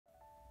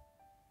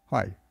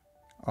ሃይ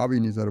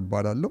አቤኔዘር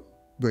እባላለሁ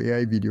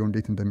በኤአይ ቪዲዮ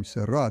እንዴት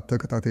እንደሚሰራ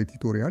ተከታታይ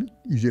ቱቶሪያል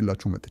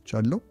ይዤላችሁ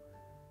መጥቻለሁ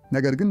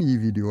ነገር ግን ይህ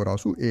ቪዲዮ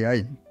ራሱ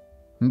ኤአይ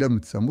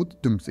እንደምትሰሙት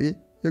ድምጼ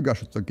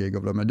የጋሽ ጸጋዬ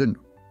ገብረመድህን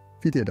ነው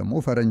ፊቴ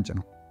ደግሞ ፈረንጅ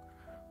ነው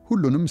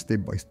ሁሉንም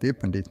ስቴፕ ባይ ስቴፕ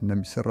እንዴት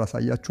እንደሚሰራ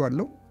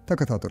አሳያችኋለሁ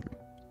ተከታተሉ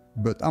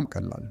በጣም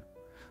ቀላል ነው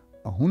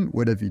አሁን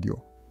ወደ ቪዲዮ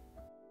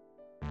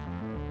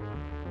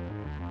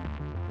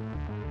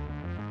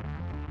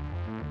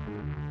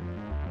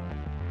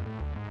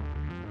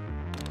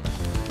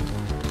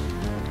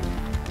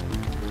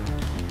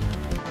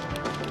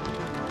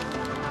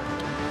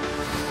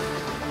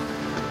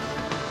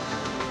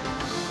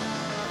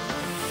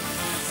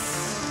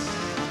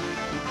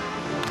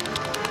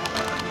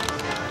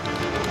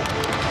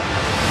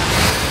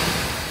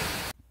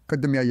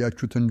ቀደም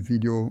ያያችሁትን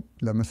ቪዲዮ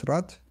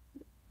ለመስራት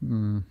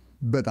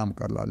በጣም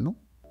ቀላል ነው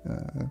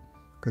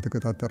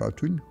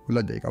ከተከታተላችሁኝ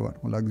 2 ደቂቃ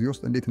ባልሞላ ጊዜ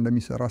ውስጥ እንዴት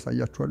እንደሚሰራ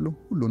አሳያችኋለሁ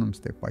ሁሉንም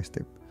ስቴፕ ባይ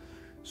ስቴፕ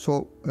ሶ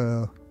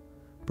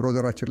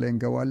ብሮዘራችን ላይ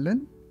እንገባለን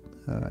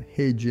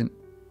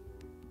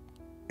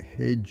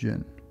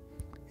HeyGen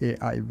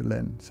AI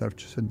ብለን ሰርች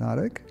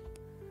ስናደርግ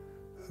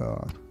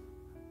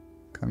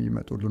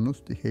ከሚመጡልን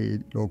ውስጥ ይሄ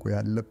ሎጎ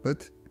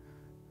ያለበት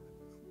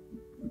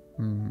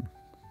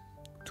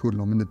ቱል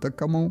ነው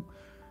የምንጠቀመው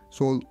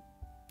ሶ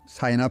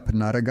ሳይን አፕ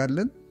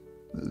እናደርጋለን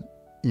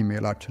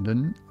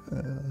ኢሜይላችንን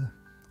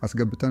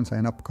አስገብተን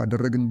ሳይን አፕ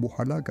ካደረግን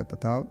በኋላ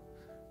ቀጥታ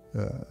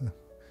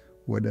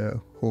ወደ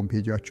ሆም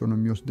ፔጃቸው ነው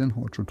የሚወስደን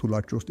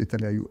ቱላቸው ውስጥ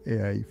የተለያዩ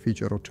ኤአይ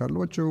ፊቸሮች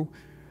አሏቸው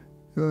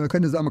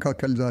ከነዛ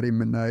መካከል ዛሬ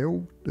የምናየው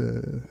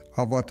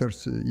አቫተርስ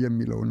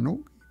የሚለው ነው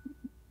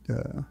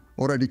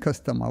ኦሬዲ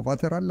ከስተም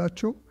አቫተር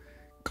አላቸው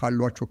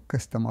ካሏቸው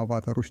ከስተም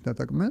አቫተሮች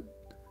ተጠቅመን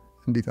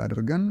እንዴት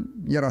አድርገን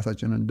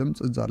የራሳችንን ድምጽ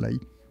እዛ ላይ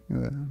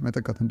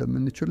መተካት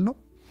እንደምንችል ነው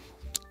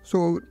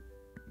ሶ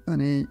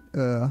እኔ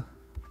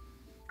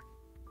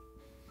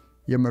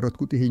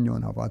የመረጥኩት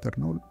ይሄኛውን አቫተር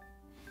ነው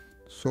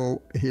ሶ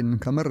ይሄን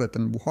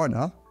ከመረጥን በኋላ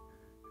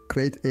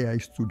create AI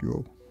studio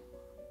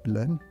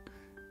ብለን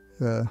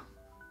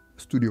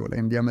ስቱዲዮ ላይ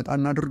እንዲያመጣ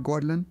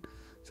እናደርገዋለን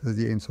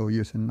ስለዚህ ይሄን ሰው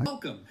ይስና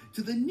Welcome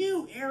to the new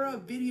era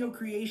of video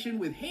creation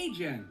with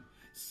HeyGen.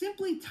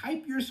 Simply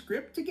type your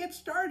script to get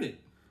started.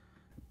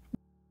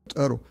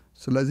 ጥሩ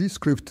ስለዚህ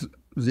ስክሪፕት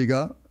ዚጋ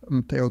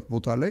የምታዩት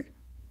ቦታ ላይ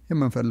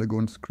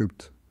የምንፈልገውን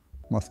ስክሪፕት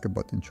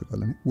ማስገባት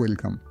እንችላለን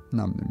ዌልካም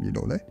ናም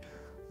የሚለው ላይ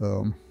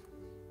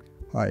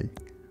hi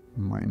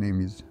my name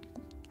is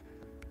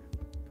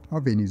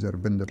አቤኔዘር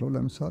ብንለው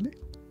ለምሳሌ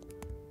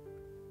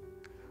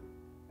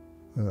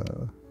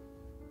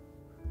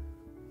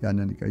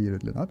ያንን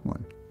ይቀይርልናል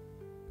ማለት ነው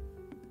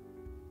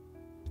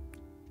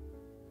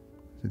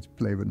ስለዚህ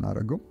ፕሌይ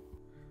ብናደርገው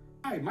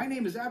Hi, my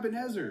name is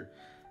Ebenezer.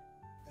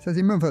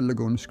 ስለዚህ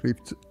የምንፈልገውን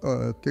ስክሪፕት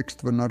ቴክስት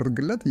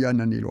ብናደርግለት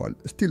ያንን ይለዋል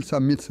ስቲል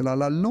ሰብሚት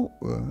ስላላልነው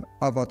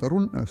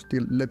አቫተሩን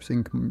ስቲል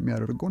ሊፕሲንክ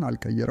የሚያደርገውን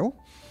አልቀየረው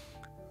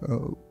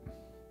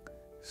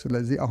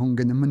ስለዚህ አሁን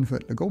ግን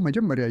የምንፈልገው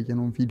መጀመሪያ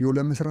ያየነውን ቪዲዮ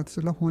ለመስራት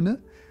ስለሆነ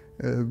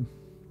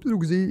ብዙ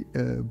ጊዜ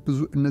ብዙ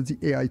እነዚህ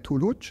ኤአይ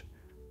ቱሎች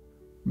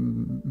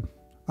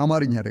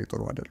አማርኛ ላይ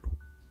ጥሩ አይደሉም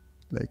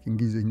ላይክ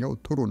እንግሊዝኛው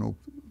ጥሩ ነው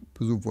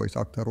ብዙ ቮይስ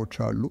አክተሮች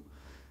አሉ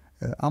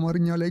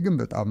አማርኛ ላይ ግን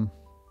በጣም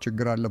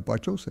ችግር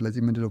አለባቸው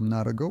ስለዚህ ምንድነው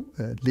የምናደርገው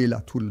ሌላ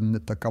ቱል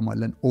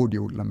እንጠቀማለን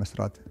ኦዲዮ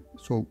ለመስራት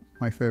ሶ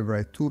ማይ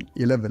ፌቨራይት ቱል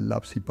 11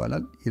 labs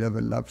ይባላል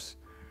 11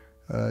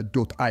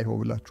 labs.io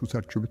ብላችሁ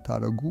ሰርች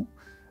ብታደርጉ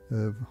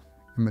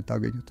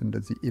የምታገኙት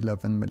እንደዚህ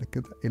 11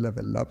 ምልክት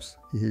 11 labs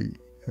ይሄ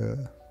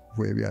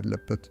ዌብ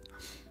ያለበት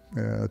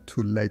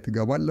ቱል ላይ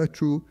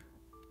ትገባላችሁ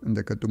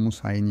እንደቀድሞ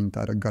ሳይን ኢን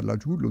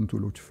ታደርጋላችሁ ሁሉም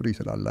ቱሎች ፍሪ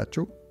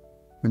ስላላቸው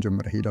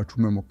መጀመሪያ ሄዳችሁ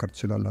መሞከር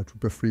ትችላላችሁ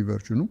በፍሪ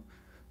ቨርዥኑ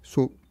ሶ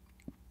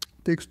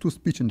ቴክስት ቱ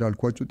ስፒች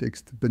እንዳልኳችሁ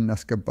ቴክስት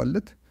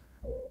ብናስገባለት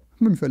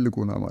ምን ፈልጎ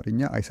ነው አማርኛ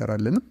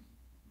አይሰራልንም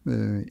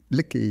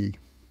ልክ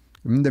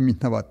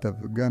እንደሚተባተብ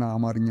ገና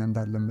አማርኛ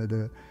እንዳለመደ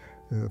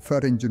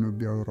ፈረንጅ ነው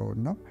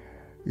ቢያወራውና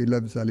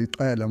ለምሳሌ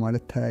ጣያ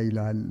ለማለት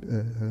ታይላል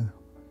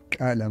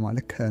ቃለ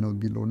ማለት ከነው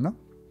ቢለውና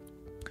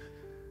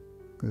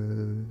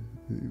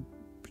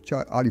ብቻ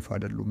አሪፍ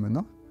አይደሉምና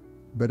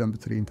በደንብ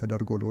ትሬን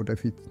ተደርጎ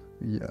ለወደፊት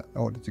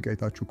አሁን እዚህ ጋር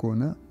አይታችሁ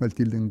ከሆነ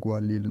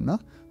መልቲሊንጓል ይልና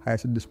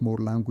 26 ሞር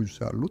ላንጉጅስ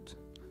አሉት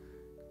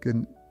ግን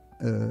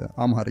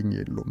አማርኛ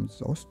የለውም እዛ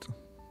ውስጥ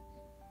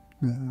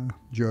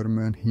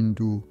ጀርመን ሂንዱ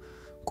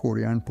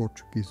ኮሪያን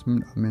ፖርቹጊዝ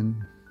ምናምን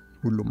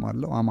ሁሉም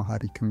አለው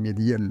አማሃሪክም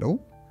የለው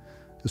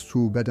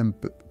እሱ በደንብ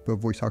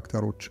በቮይስ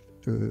አክተሮች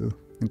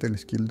እንትን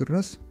ስኪል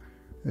ድረስ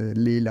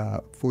ሌላ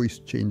ቮይስ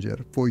ቼንጀር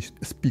ቮይስ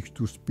ስፒች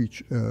ቱ ስፒች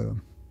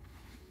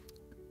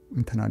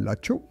እንትን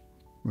አላቸው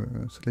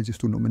ስለዚህ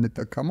እሱ ነው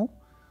የምንጠቀመው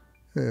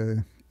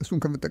እሱን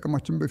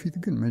ከመጠቀማችን በፊት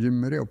ግን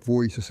መጀመሪያ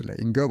ቮይስስ ላይ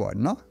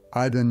እንገባና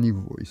አድ ኒው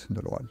ቮይስ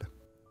እንለዋለን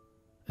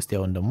እስቲ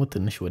አሁን ደግሞ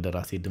ትንሽ ወደ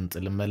ራሴ ድምጽ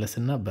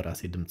ልመለስና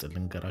በራሴ ድምጽ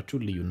ልንገራችሁ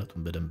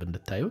ልዩነቱን በደንብ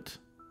እንድታዩት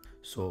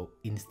ሶ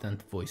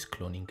ኢንስታንት ቮይስ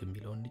ክሎኒንግ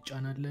የሚለውን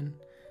እንጫናለን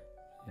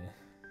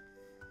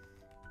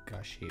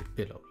ጋሼ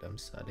ብለው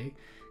ለምሳሌ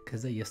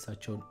ከዛ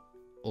የሳቸውን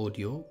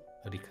ኦዲዮ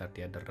ሪካርድ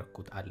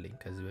ያደረኩት አለኝ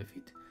ከዚህ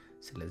በፊት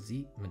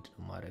ስለዚህ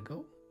ምንድነው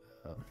ማረጋው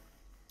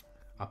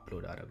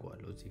አፕሎድ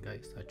አደርገዋለሁ። እዚህ ጋር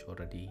እሳቸው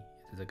ኦሬዲ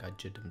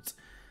የተዘጋጀ ድምጽ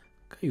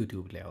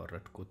ከዩቲዩብ ላይ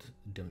ያወረድኩት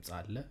ድምጽ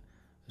አለ።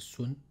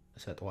 እሱን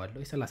ሰጠዋለሁ።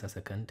 የ30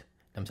 ሰከንድ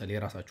ለምሳሌ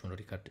የራሳችሁን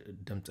ሪከርድ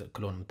ድምጽ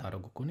ክሎን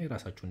የምታደርጉ ከሆነ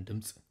የራሳችሁን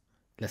ድምጽ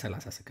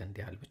ለ30 ሰከንድ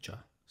ያህል ብቻ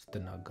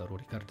ስትናገሩ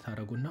ሪከርድ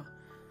ታደርጉና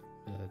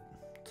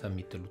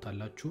ሰሚት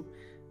ትሉታላችሁ።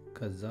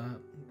 ከዛ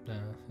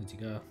እዚህ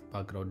ጋር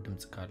ባክግራውንድ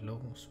ድምጽ ካለው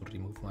እሱ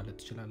ሪሙቭ ማለት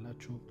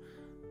ትችላላችሁ።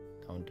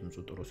 አሁን ድምጹ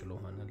ጥሩ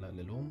ስለሆነ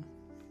ላልለውም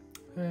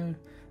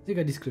እዚህ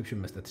ጋር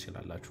ዲስክሪፕሽን መስጠት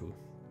ትችላላችሁ።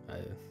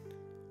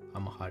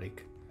 አማሃሪክ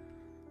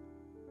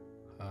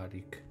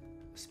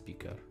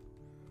ስፒከር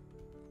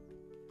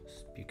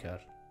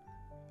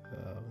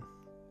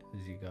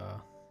እዚህ ጋር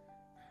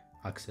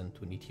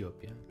አክሰንቱን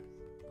ኢትዮጵያን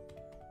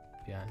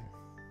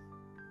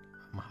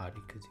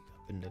አማሃሪክ እዚህ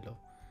ጋር ብንለው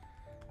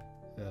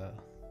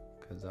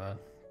ከዛ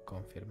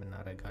ኮንፊርም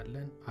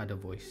እናደርጋለን። አድ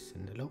ቮይስ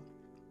እንለው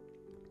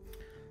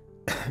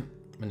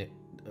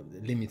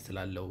ሊሚት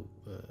ስላለው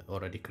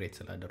ኦሬዲ ክሬት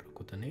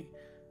ስላደረኩት እኔ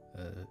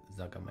እዛ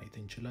ጋር ማየት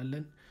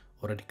እንችላለን።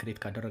 ኦሬዲ ክሬት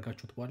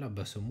ካደረጋችሁት በኋላ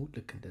በስሙ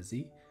ልክ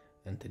እንደዚህ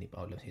እንትን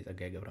ጳውሎስ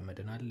የጸጋዬ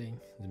ገብረመድህን አለኝ።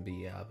 ዝም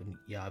ብዬ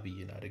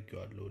የአብይን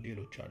አድርጌዋለሁ።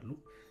 ሌሎች አሉ።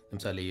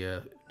 ለምሳሌ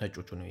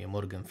የነጮቹ ነው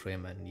የሞርጋን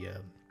ፍሬመን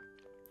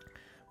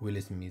የዊል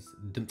ስሚዝ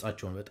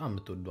ድምጻቸውን በጣም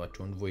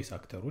የምትወዷቸውን ቮይስ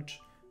አክተሮች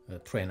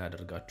ትሬን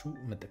አድርጋችሁ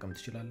መጠቀም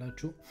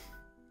ትችላላችሁ።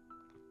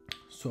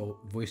 ሶ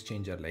ቮይስ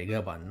ቼንጀር ላይ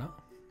ገባና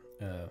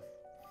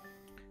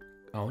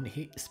አሁን ይሄ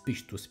ስፒች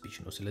ቱ ስፒች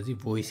ነው። ስለዚህ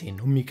ቮይሴን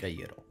ነው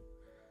የሚቀይረው።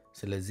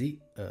 ስለዚህ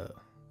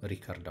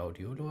ሪከርድ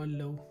አውዲዮ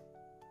ለዋለው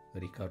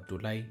ሪከርዱ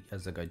ላይ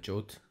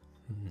ያዘጋጀውት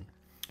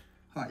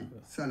ሃይ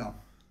ሰላም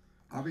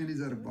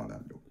አቤኔዘር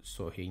እባላለሁ።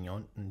 ሶ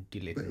ይሄኛውን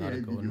ዲሌት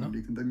እናድርገውና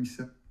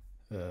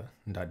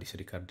እንደ አዲስ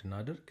ሪከርድ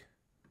እናድርግ።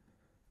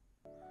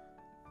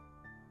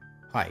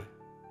 ሃይ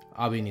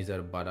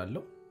አቤኔዘር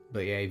እባላለሁ።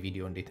 በኤአይ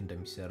ቪዲዮ እንዴት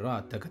እንደሚሰራ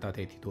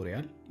ተከታታይ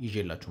ቱቶሪያል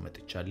ይዤላችሁ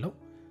መጥቻለሁ።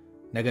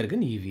 ነገር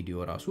ግን ይህ ቪዲዮ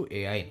ራሱ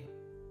ኤአይ ነው።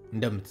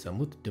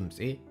 እንደምትሰሙት ድምጼ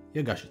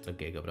የጋሽ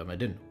ጸጋዬ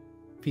ገብረመድህን ነው።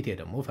 ፊቴ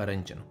ደግሞ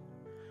ፈረንጅ ነው።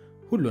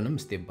 ሁሉንም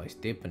ስቴፕ ባይ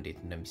ስቴፕ እንዴት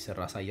እንደሚሰራ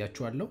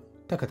አሳያችኋለሁ።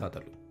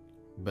 ተከታተሉ።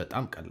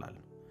 በጣም ቀላል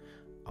ነው።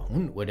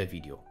 አሁን ወደ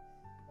ቪዲዮ።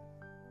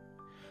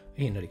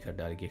 ይሄን ሪከርድ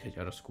አድርጌ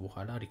ከጨረስኩ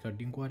በኋላ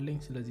ሪከርዲንግ አለኝ።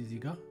 ስለዚህ እዚህ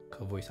ጋር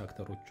ከቮይስ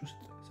አክተሮች ውስጥ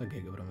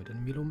ጸጋዬ ገብረመድህን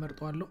የሚለው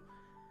መርጠዋለሁ።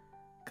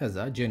 ከዛ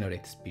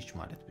ጄነሬት ስፒች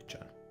ማለት ብቻ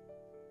ነው።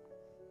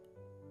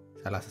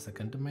 30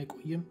 ሰከንድ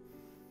አይቆይም።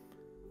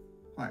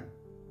 ሃይ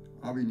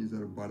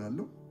አቤኔዘር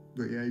እባላለሁ።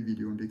 በኤአይ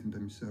ቪዲዮ እንዴት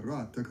እንደሚሰራ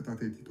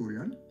ተከታታይ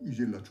ቱቶሪያል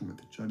ይዤላችሁ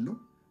መጥቻለሁ።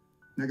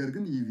 ነገር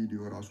ግን ይህ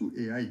ቪዲዮ ራሱ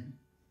ኤአይ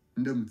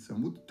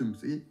እንደምትሰሙት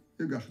ድምጼ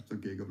የጋሽ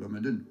ጸጋዬ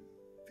ገብረመድህን ነው።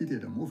 ፊቴ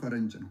ደግሞ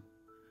ፈረንጅ ነው።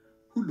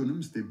 ሁሉንም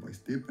ስቴፕ ባይ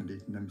ስቴፕ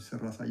እንዴት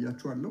እንደሚሰራ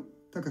አሳያችኋለሁ።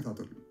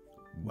 ተከታተሉ።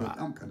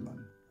 በጣም ቀላል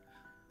ነው።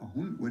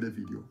 አሁን ወደ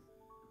ቪዲዮ።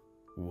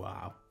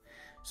 ዋው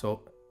ሶ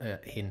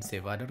ይሄን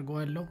ሴቭ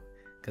አድርገዋለሁ።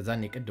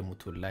 ከዛን የቀድሙ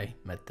ቱል ላይ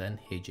መተን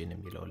HeyGen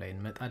የሚለው ላይ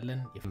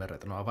እንመጣለን።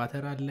 የመረጥነው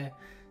አቫተር አለ።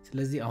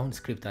 ስለዚህ አሁን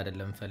ስክሪፕት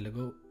አይደለም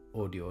ፈልገው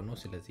ኦዲዮ ነው።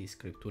 ስለዚህ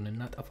ስክሪፕቱን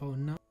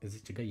እናጠፋውና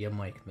እዚች ጋር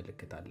የማይክ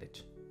ምልክት አለች።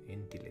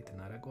 ይሄን ዲሌት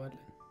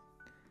እናደርገዋለን።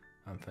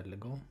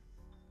 አንፈልገው።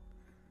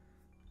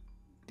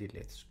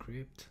 ዲሌት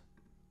ስክሪፕት።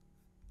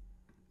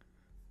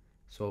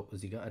 ሶ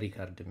እዚህ ጋር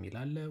ሪከርድ የሚል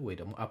አለ ወይ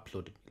ደግሞ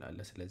አፕሎድ የሚል አለ።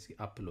 ስለዚህ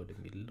አፕሎድ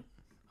የሚል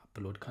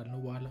አፕሎድ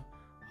ካልነው በኋላ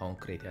አሁን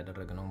ክሬት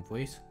ያደረግነውን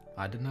ቮይስ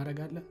አድ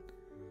እናደርጋለን።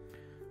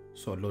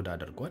 ሶ ሎድ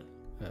አድርጓል።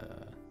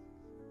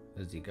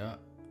 እዚህ ጋር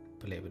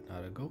ፕሌይ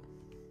ብናደርገው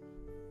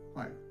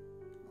ሃይ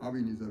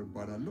አቤኔዘር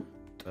እባላለሁ።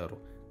 ጥሩ።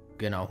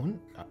 ግን አሁን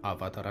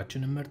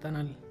አቫታራችንን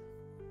መርጠናል።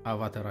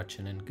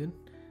 አቫታራችንን ግን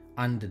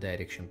አንድ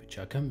ዳይሬክሽን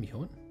ብቻ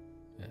ከሚሆን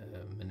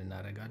ምን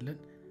እናደርጋለን?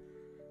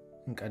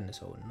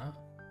 እንቀንሰውና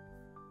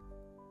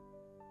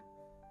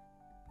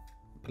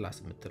ፕላስ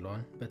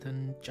የምትለዋን በተን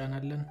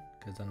ጫናለን።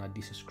 ከዛን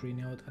አዲስ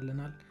ስክሪን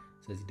ያወጣልናል።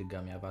 ስለዚህ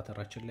ድጋሚ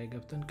አቫታራችን ላይ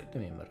ገብተን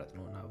ቅድም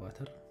የመረጥነውን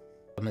አቫታር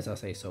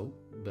በመሳሳይ ሰው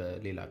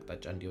በሌላ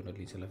አቅጣጫ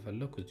እንዲሆንልኝ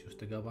ስለፈለኩ እዚህ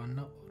ውስጥ ገባና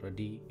ኦሬዲ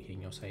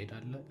ይሄኛው ሳይድ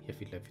አለ።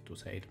 የፊት ለፊቱ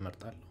ሳይድ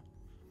መርጣለሁ።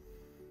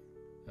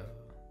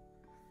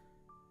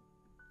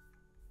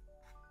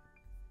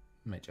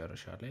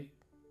 መጨረሻ ላይ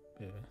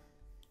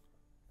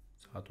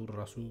ሰዓቱን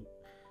ራሱ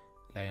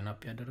ላይን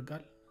አፕ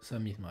ያደርጋል።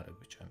 ሰሚት ማድረግ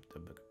ብቻ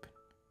የሚጠበቅብን።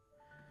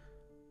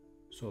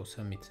 ሶ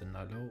ሰሚት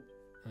ስናለው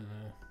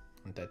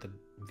እንታይትል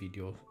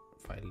ቪዲዮ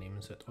ፋይል ኔም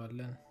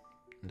እንሰጠዋለን።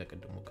 እንደ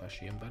ቅድሙ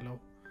ጋሽዬን በለው።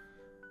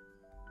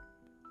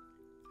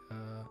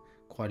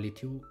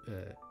 ኳሊቲው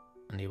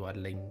እኔ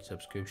ባለኝ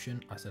ሰብስክሪፕሽን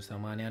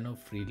 1080 ነው።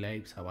 ፍሪ ላይ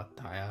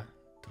 720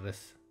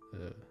 ድረስ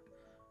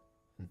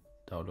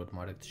ዳውንሎድ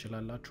ማድረግ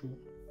ትችላላችሁ።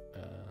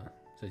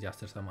 ስለዚህ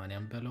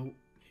 1080 በለው።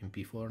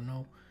 MP4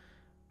 ነው።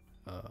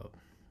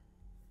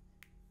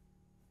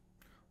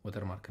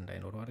 ወተርማርክ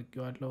እንዳይኖረው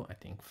አድርጌዋለሁ። አይ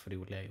ቲንክ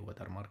ፍሪው ላይ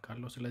ወተርማርክ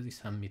አለው። ስለዚህ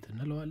ሰሚት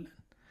እንለዋለን።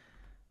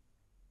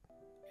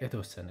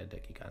 የተወሰነ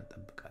ደቂቃ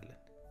እንጠብቃለን።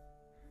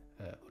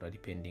 ኦሬዲ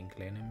ፔንዲንግ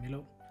ላይ ነው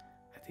የሚለው።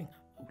 አይ ቲንክ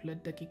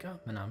 2 ደቂቃ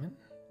ምናምን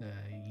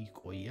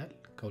ይቆያል።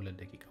 ከ2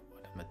 ደቂቃ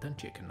በኋላ መተን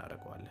ቼክ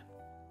እናደርገዋለን።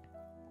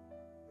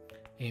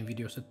 ይሄን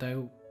ቪዲዮ ስታዩ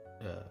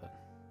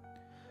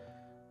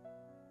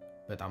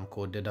በጣም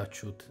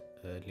ከወደዳችሁት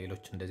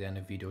ሌሎች እንደዚህ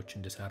አይነት ቪዲዮዎች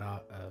እንድሰራ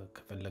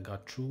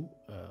ከፈለጋችሁ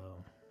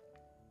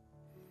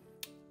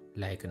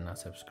ላይክ እና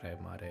ሰብስክራይብ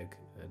ማድረግ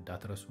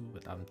እንዳትረሱ።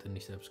 በጣም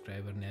ትንሽ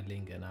ሰብስክራይበር ነው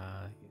ያለኝ፣ ገና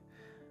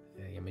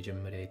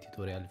የመጀመሪያ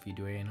ቱቶሪያል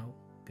ቪዲዮዬ ነው፣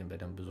 ግን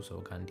በደንብ ብዙ ሰው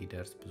ጋር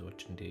እንዲደርስ ብዙዎች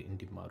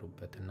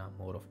እንዲማሩበትና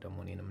ሞር ኦፍ ደግሞ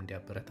እኔንም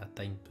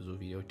እንዲያበረታታኝ ብዙ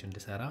ቪዲዮዎች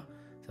እንድሰራ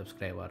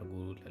ሰብስክራይብ አድርጉ፣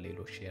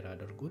 ለሌሎች ሼር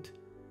አድርጉት።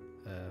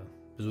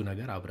 ብዙ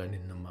ነገር አብረን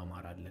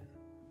እንማማራለን።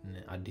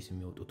 አዲስ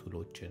የሚወጡ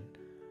ቱሎችን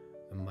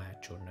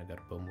የማያቸውን ነገር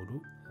በሙሉ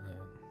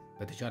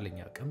በተቻለኝ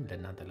አቅም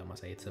ለእናንተ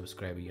ለማሳየት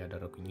ሰብስክራይብ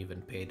እያደረኩኝ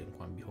ኢቨን ፔድ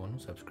እንኳን ቢሆኑ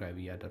ሰብስክራይብ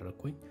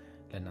እያደረኩኝ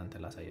ለእናንተ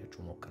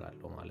ላሳያችሁ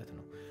ሞክራለሁ ማለት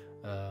ነው።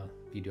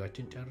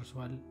 ቪዲዮአችን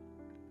ጨርሷል።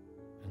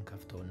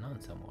 እንከፍተውና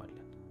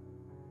እንሰማዋለን።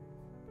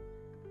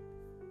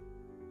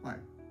 ሃይ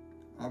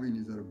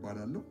አቤኔዘር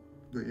እባላለሁ።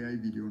 በኤአይ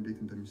ቪዲዮ እንዴት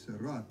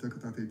እንደሚሰራ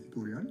ተከታታይ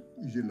ቱቶሪያል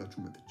ይዤላችሁ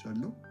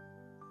መጥቻለሁ።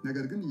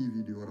 ነገር ግን ይህ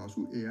ቪዲዮ ራሱ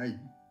ኤአይ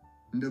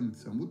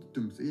እንደምትሰሙት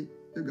ድምጼ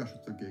የጋሽ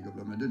ጸጋዬ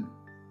ገብረመድህን ነው፣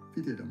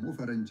 ፊቴ ደግሞ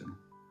ፈረንጅ ነው።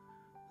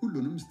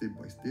 ሁሉንም ስቴፕ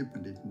ባይ ስቴፕ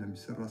እንዴት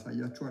እንደሚሰራ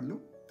አሳያችኋለሁ።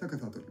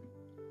 ተከታተሉ።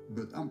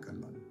 በጣም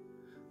ቀላል ነው።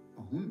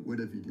 አሁን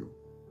ወደ ቪዲዮ።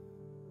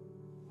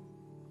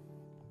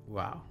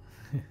 ዋው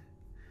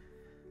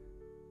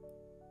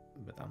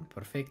በጣም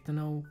ፐርፌክት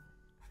ነው።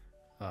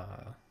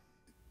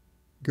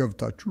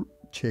 ገብታችሁ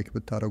ቼክ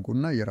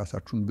ብታረጉና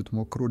የራሳችሁን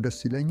ብትሞክሩ ደስ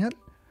ይለኛል።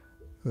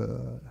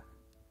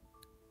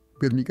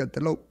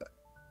 በሚቀጥለው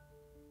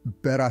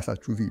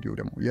በራሳችሁ ቪዲዮ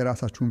ደግሞ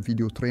የራሳችሁን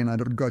ቪዲዮ ትሬን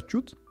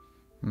አድርጋችሁት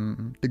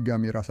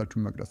ድጋሚ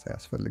የራሳችሁን መቅረጽ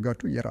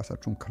ያስፈልጋችሁ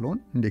የራሳችሁን ክሎን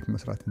እንዴት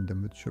መስራት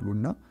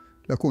እንደምትችሉና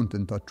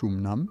ለኮንተንታችሁ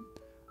ምናምን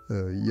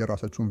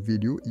የራሳችሁን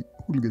ቪዲዮ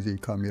ሁሉ ጊዜ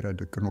ካሜራ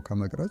ደቅኖ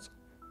ከመቅረጽ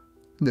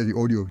እንደዚህ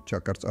ኦዲዮ ብቻ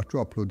ቀርጻችሁ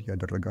አፕሎድ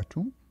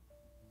ያደረጋችሁ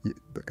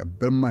በቃ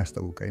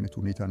በማያስታውቅ አይነት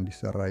ሁኔታ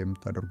እንዲሰራ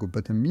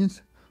የምታደርጉበት ሚንስ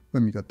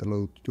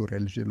በሚቀጥለው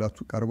ቱቶሪያል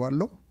ይዤላችሁ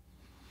ቀርባለሁ።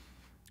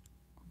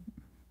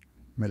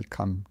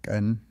 መልካም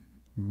ቀን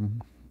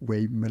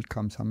ወይ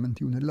መልካም ሳምንት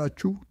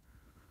ይሁንላችሁ።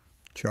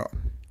 ቻው።